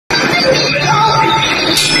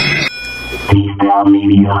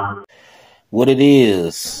What it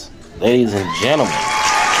is, ladies and gentlemen,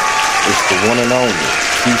 it's the one and only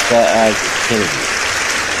T-Star Isaac Kennedy,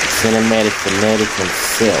 the cinematic fanatic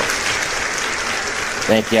himself.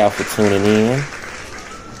 Thank y'all for tuning in.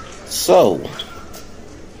 So,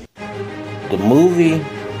 the movie,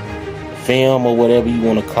 film, or whatever you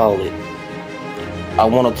want to call it, I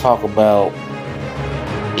want to talk about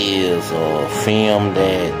is a film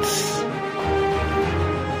that's,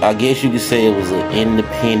 I guess you could say it was an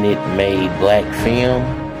independent made black film.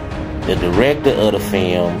 The director of the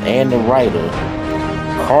film and the writer,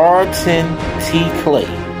 Carlton T. Clay.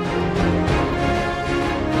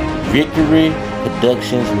 Victory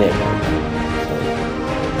Productions Network.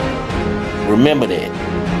 Remember that.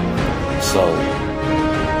 So,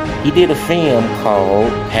 he did a film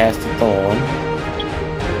called Pastor Thorne,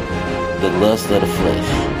 The Lust of the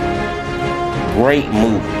Flesh. Great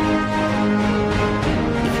movie.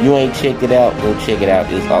 If you ain't checked it out, go check it out.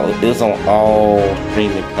 It's on all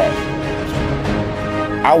streaming platforms.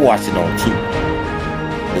 I watched it on two.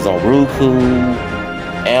 It's on Roku,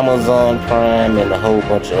 Amazon Prime, and a whole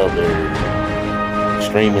bunch of other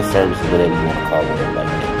streaming services, whatever you want to call it, like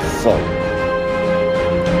that. So,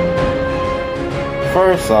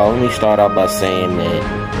 first off, let me start out by saying that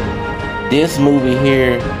this movie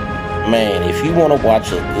here, man, if you want to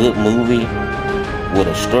watch a good movie with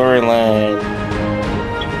a storyline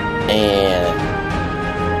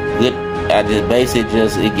and good,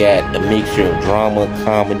 it got a mixture of drama,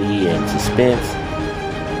 comedy, and suspense.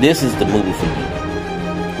 This is the movie for you.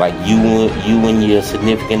 Like you and your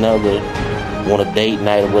significant other want a date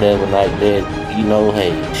night or whatever like that, you know,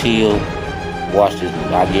 hey, chill, watch this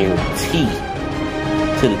movie. I guarantee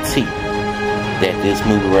to the T that this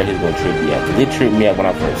movie right here is going to trip you out. Because it tripped me out when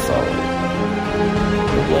I first saw it.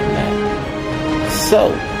 And whatnot.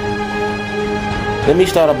 So, let me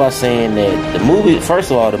start off by saying that the movie,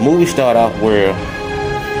 first of all, the movie started off where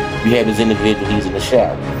you have this individual, he's in the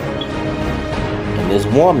shower. And this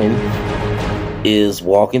woman is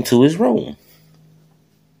walking to his room.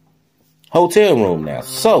 Hotel room now.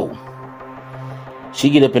 So, she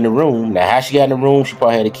get up in the room. Now, how she got in the room, she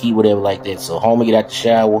probably had a key, whatever like that. So, homie get out the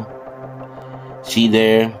shower. She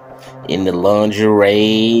there in the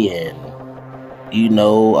lingerie and, you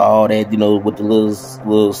know, all that, you know, with the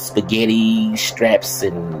little spaghetti straps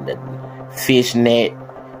and the fishnet,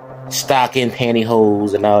 stocking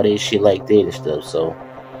pantyhose and all that shit like that and stuff.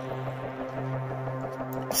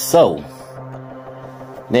 So,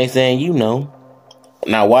 next thing you know,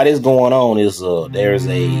 now while this going on is there's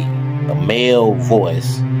a male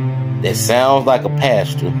voice that sounds like a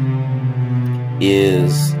pastor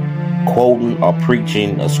is quoting or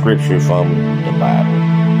preaching a scripture from the Bible.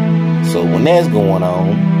 So when that's going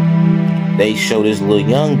on, they show this little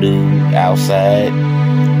young dude outside.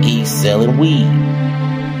 He's selling weed.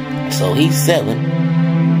 So he's selling,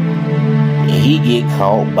 and he get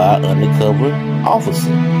caught by an undercover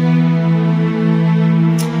officer.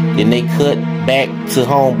 Then they cut back to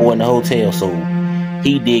homeboy in the hotel. So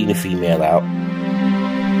he digging the female out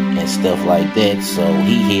and stuff like that. So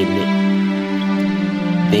he hitting it.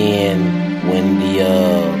 Then when the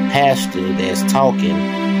pastor that's talking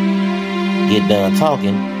get done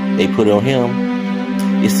talking, they put it on him.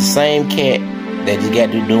 It's the same cat that just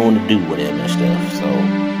got to doing to do whatever and stuff. So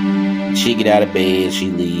she get out of bed, she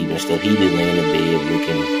leave and stuff. He just laying in bed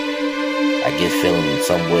looking, I guess, feeling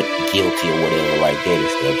somewhat guilty or whatever like that and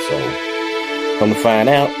stuff. So come to find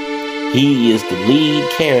out, he is the lead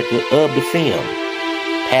character of the film,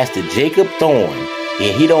 Pastor Jacob Thorne,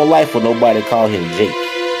 and he don't like for nobody to call him Jake.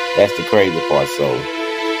 That's the crazy part. So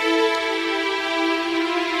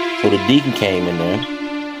the deacon came in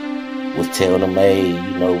there, was telling him, hey,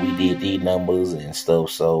 you know, we did these numbers and stuff.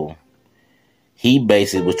 So he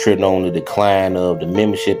basically was tripping on the decline of the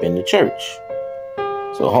membership in the church.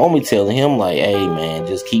 So homie telling him like, hey man,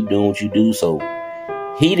 just keep doing what you do. So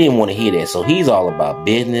he didn't want to hear that. So he's all about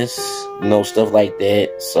business, you know, stuff like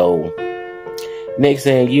that. So next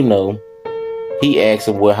thing you know, he asked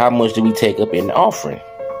him, well, how much do we take up in the offering?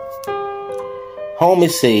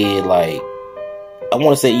 Homie said, like, I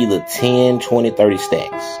want to say either 10, 20, 30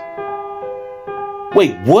 stacks.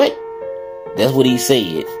 Wait, what? That's what he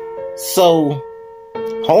said. So,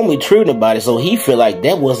 homie tripping about it, so he feel like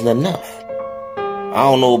that wasn't enough. I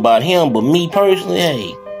don't know about him, but me personally,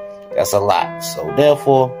 hey, that's a lot. So,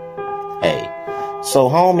 therefore, hey. So,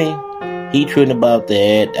 homie, he tripping about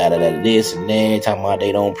that, this and that, talking about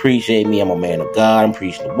they don't appreciate me. I'm a man of God. I'm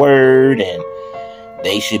preaching the word, and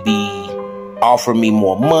they should be offering me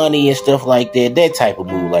more money and stuff like that. That type of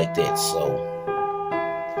move like that. So,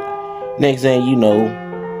 next thing you know,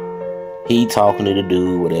 he talking to the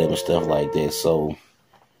dude, whatever, stuff like that. So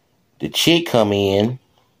the chick come in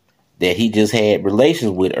that he just had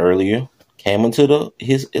relations with earlier, came into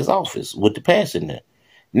his office with the pastor in there.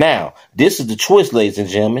 Now, this is the twist, ladies and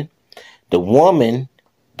gentlemen. The woman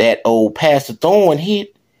that old Pastor Thorne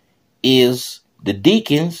hit is the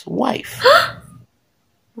deacon's wife.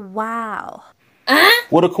 Wow.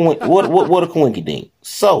 What a coinkydink.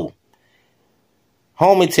 So,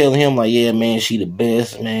 homie telling him like, yeah, man, she the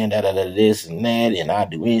best, man, this and that, and I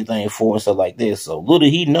do anything for her, stuff like this. So little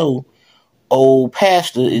he know, old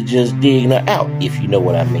pastor is just digging her out, if you know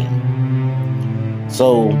what I mean.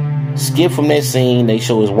 So, skip from that scene, they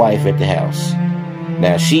show his wife at the house.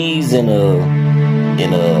 Now she's in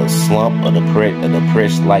a slump, a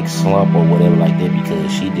depressed like slump or whatever like that,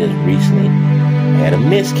 because she just recently had a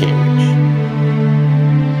miscarriage.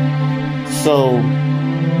 So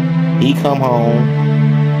he come home,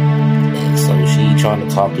 and so she trying to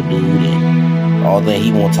talk to dude, and all that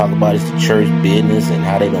he want to talk about is the church business and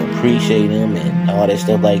how they don't appreciate him and all that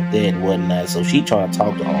stuff like that and whatnot. So she trying to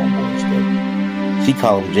talk to homeboy and stuff. She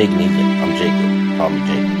call him Jacob. I'm Jacob. Call me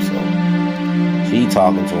Jacob. So she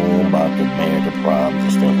talking to him about the marital problems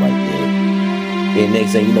and stuff like that. Then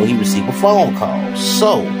next thing you know, he received a phone call.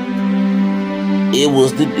 So it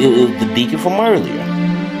was the deacon from earlier.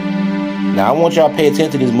 Now I want y'all to pay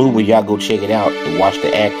attention to this movie. Y'all go check it out and watch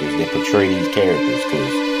the actors that portray these characters.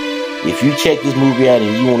 Because if you check this movie out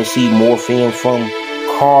and you want to see more film from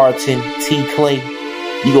Carlton T. Clay,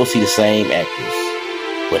 you go see the same actors,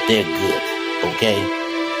 but they're good. Okay,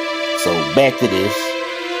 so back to this.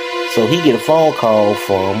 So he get a phone call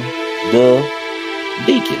from the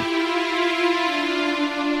deacon.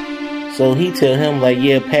 So he tell him like,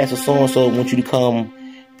 yeah, Pastor so-and-so wants you to come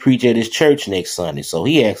preach at his church next Sunday. So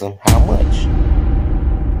he asked him, how much?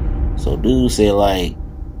 So dude said like,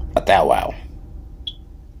 $1,000.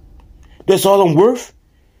 That's all I'm worth?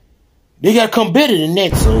 They gotta come better than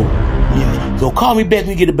that. So yeah, so call me back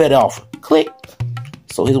when you get a better offer. Click.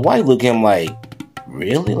 So his wife looked at him like,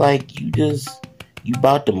 really? Like you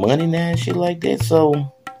bought the money now and shit like that?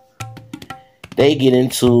 So they get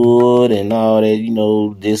into it and all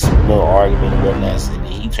that, this little argument and whatnot. And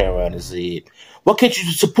he turned around and said, why can't you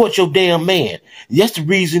support your damn man? That's the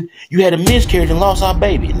reason you had a miscarriage and lost our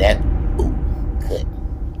baby. And that, cut.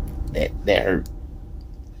 That hurt.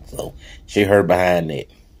 So she hurt behind that.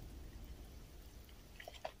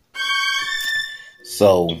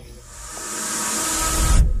 So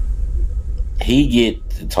he get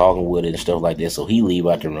to talking with it and stuff like that. So he leave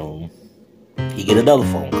out the room. He get another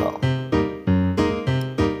phone call.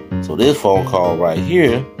 So this phone call right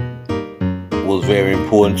here was very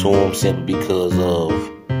important to him simply because of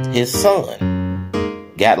his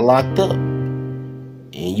son got locked up.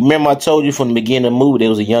 And you remember I told you from the beginning of the movie, there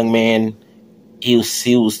was a young man, he was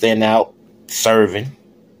standing out serving.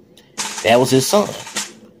 That was his son.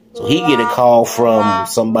 So he get a call from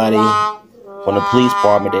somebody from the police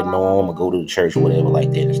department that know him or go to the church or whatever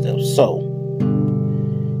like that and stuff. So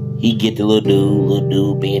he get the little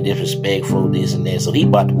dude being disrespectful, this and that. So he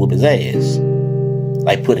about to whoop his ass.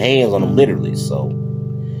 Like put hands on him literally. So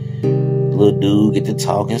little dude get to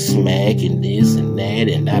talking smack and this and that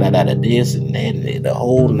and this and that and the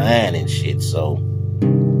whole nine and shit. So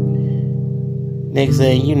next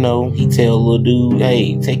thing you know, he tell little dude,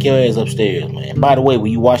 hey, take your ass upstairs, man. By the way,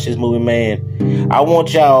 when you watch this movie, man, I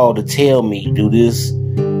want y'all to tell me, do this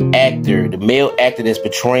actor, the male actor that's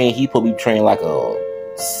portraying, he probably portraying like a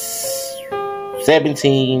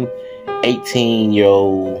 17,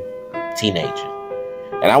 18-year-old teenager.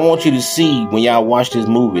 And I want you to see, when y'all watch this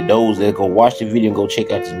movie, those that go watch the video and go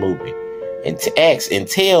check out this movie, and to ask and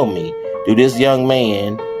tell me, do this young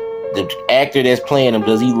man, the actor that's playing him,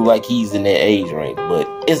 does he look like he's in that age range? But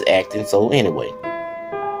it's acting, so anyway.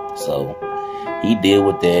 So he deal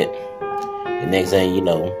with that. The next thing you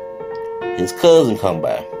know, his cousin come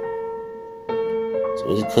by. So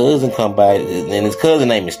his cousin come by, and his cousin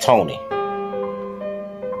name is Tony.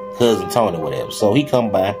 Cousin Tony, whatever. So he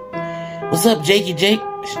come by. What's up, Jakey Jake?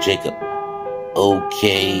 It's Jacob.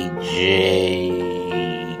 Okay,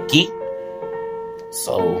 Jakey.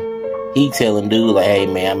 So he telling dude like, hey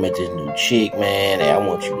man, I met this new chick, man. Hey, I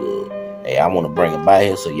want to bring her by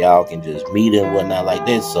here so y'all can just meet her and whatnot like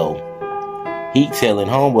that. So he telling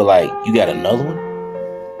homeboy like, you got another one?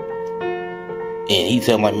 And he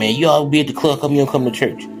tell him like, man, you all be at the club, you don't come to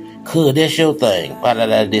church. Cuz, that's your thing. Blah, blah,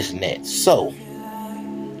 blah, this and that. So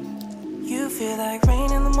you feel like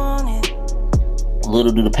rain in the morning.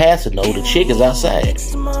 Little do the pastor know the chick is outside.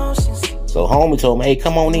 So homie told him, hey,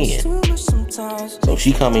 come on in. So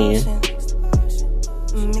she come in.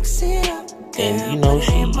 And,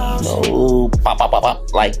 she, pop, pop, pop,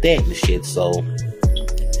 pop, like that and shit. So,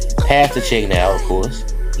 Pastor checking out, of course.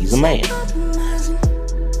 He's a man.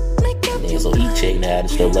 And so he checking out and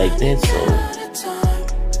stuff like that.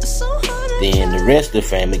 So, then the rest of the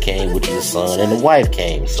family came, which is the son and the wife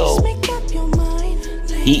came. So,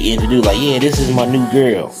 he introduced, like, yeah, this is my new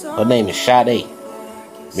girl. Her name is Sade.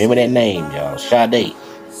 Remember that name, y'all. Sade.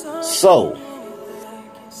 So,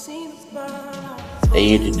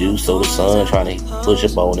 they introduced, so the son trying to push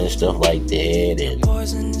up on and stuff like that.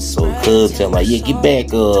 And so the cousin tell him, like, yeah, get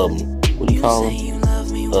back, what do you call him?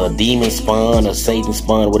 Demon spawn or Satan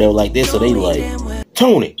spawn or whatever like that. So they like,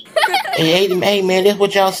 Tony, hey man, that's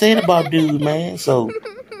what y'all said about dude, man. So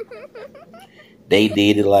they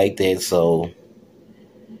did it like that. So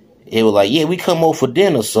it was like, yeah, we come over for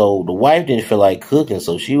dinner. So the wife didn't feel like cooking.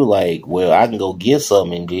 So she was like, well, I can go get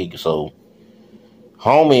something and dig. So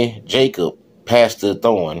homie Jacob, Pastor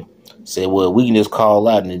Thorne, said, well, we can just call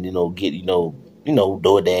out and, get,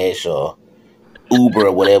 DoorDash or Uber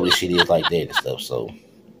or whatever the shit is like that and stuff. So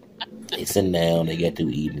they sitting down, they get through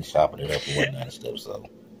eating and chopping it up and whatnot and stuff.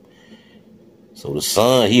 So the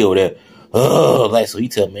son, he over there, so he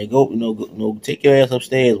tell me, man, go, take your ass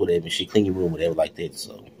upstairs, whatever, and shit, clean your room, whatever, like that.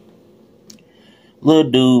 So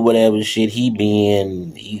little dude, whatever shit, he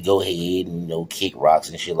go ahead and, kick rocks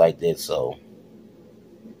and shit like that. So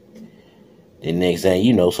the next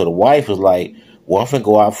thing so the wife was like, well, I'm finna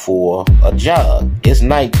go out for a jog. It's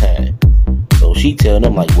nighttime. So she telling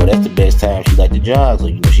them, like, well, that's the best time she like to jog. So,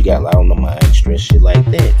 she got a lot on the mind, stress, shit like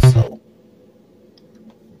that. So,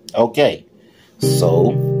 okay.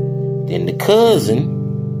 So, then the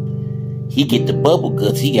cousin, he get the bubble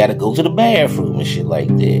guts. He got to go to the bathroom and shit like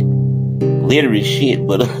that. Literally shit,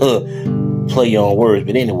 but play on words.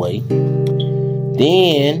 But anyway,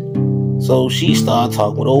 then, so she started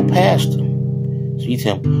talking with old pastor. She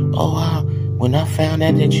tell him, when I found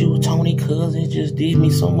out that you were Tony cousin, it just did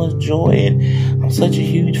me so much joy, and I'm such a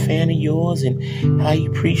huge fan of yours, and how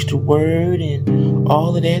you preach the word, and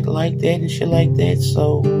all of that like that, and shit like that.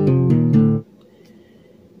 So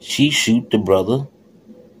she shoot the brother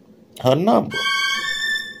her number,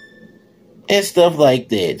 and stuff like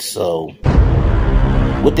that. So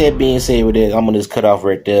with that being said, I'm going to just cut off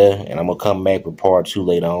right there, and I'm going to come back with part 2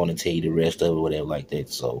 later on and tell you the rest of it, whatever like that.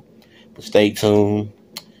 So, but stay tuned,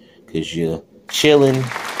 because you're chilling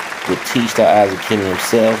with T-Star Isaac Kenny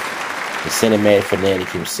himself, the cinematic fanatic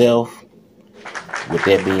himself. With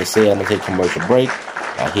that being said, I'm going to take a commercial break.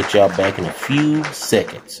 I'll hit y'all back in a few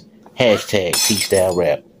seconds. Hashtag T-Style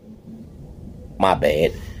Rap. My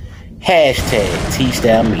bad. Hashtag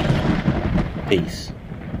T-Style Media. Peace.